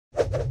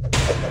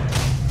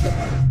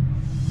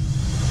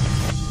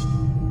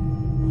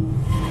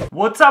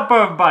What's up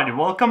everybody,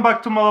 welcome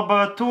back to my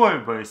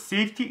laboratory where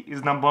safety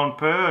is #1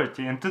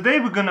 priority, and today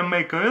we're gonna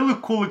make a really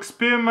cool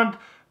experiment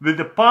with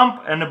a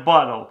pump and a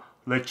bottle.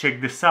 Let's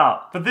check this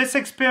out. For this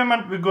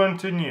experiment we're going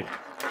to need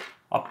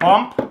a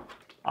pump,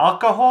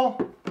 alcohol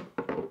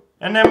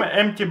and an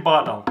empty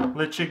bottle.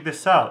 Let's check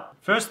this out.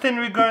 First thing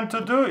we're going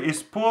to do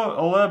is pour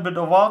a little bit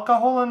of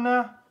alcohol in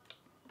there.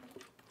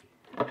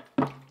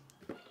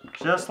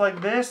 Just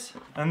like this,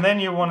 and then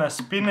you want to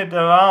spin it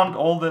around,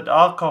 all that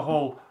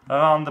alcohol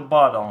around the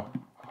bottle.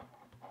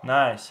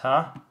 Nice,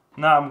 huh?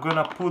 Now I'm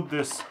gonna put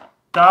this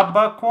tab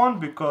back on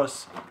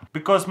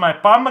because my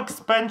pump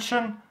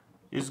expansion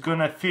is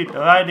gonna fit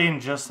right in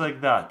just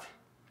like that.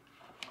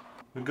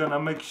 We're gonna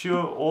make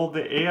sure all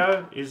the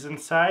air is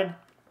inside.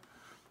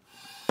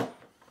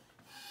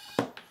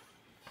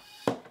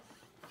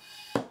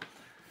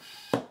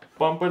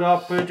 Pump it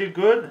up pretty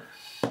good.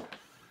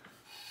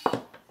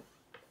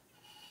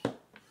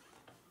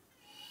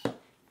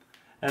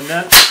 And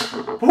then,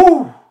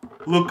 whoo!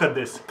 Look at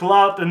this,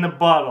 cloud in the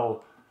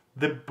bottle.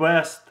 The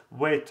best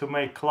way to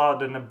make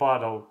cloud in a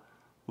bottle.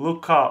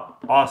 Look how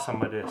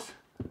awesome it is.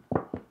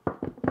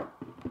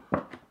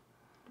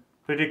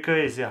 Pretty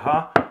crazy,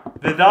 huh?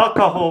 With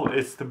alcohol,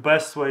 it's the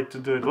best way to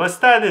do it. Let's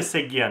try this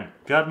again.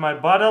 Got my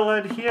bottle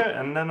right here,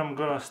 and then I'm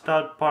gonna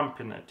start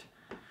pumping it.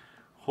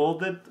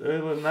 Hold it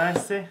really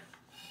nicely.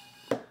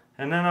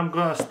 And then I'm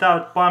gonna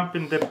start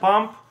pumping the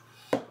pump.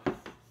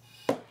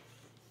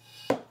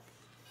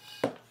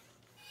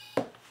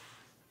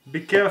 Be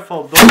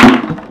careful,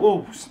 don't...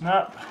 Oh,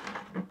 snap.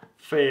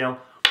 Fail.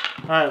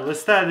 Alright,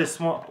 let's try this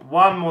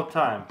one more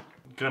time.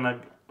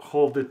 Gonna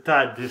hold it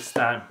tight this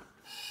time.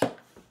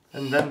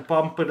 And then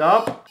pump it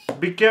up.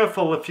 Be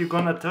careful if you're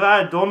gonna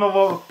try, don't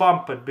over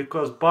pump it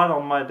because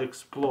bottle might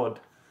explode.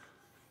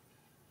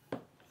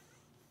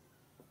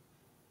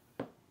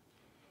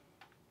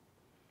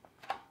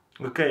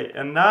 Okay,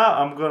 and now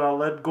I'm gonna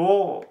let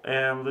go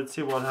and let's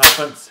see what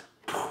happens.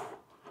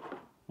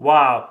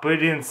 Wow,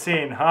 pretty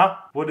insane, huh?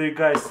 What do you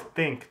guys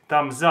think?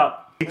 Thumbs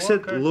up.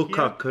 Look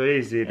how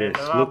crazy it is.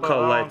 Look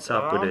how lights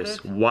up it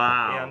is.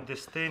 Wow.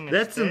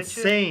 That's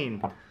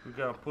insane.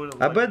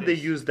 I bet they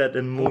use that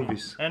in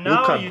movies.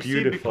 Look how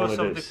beautiful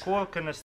it is.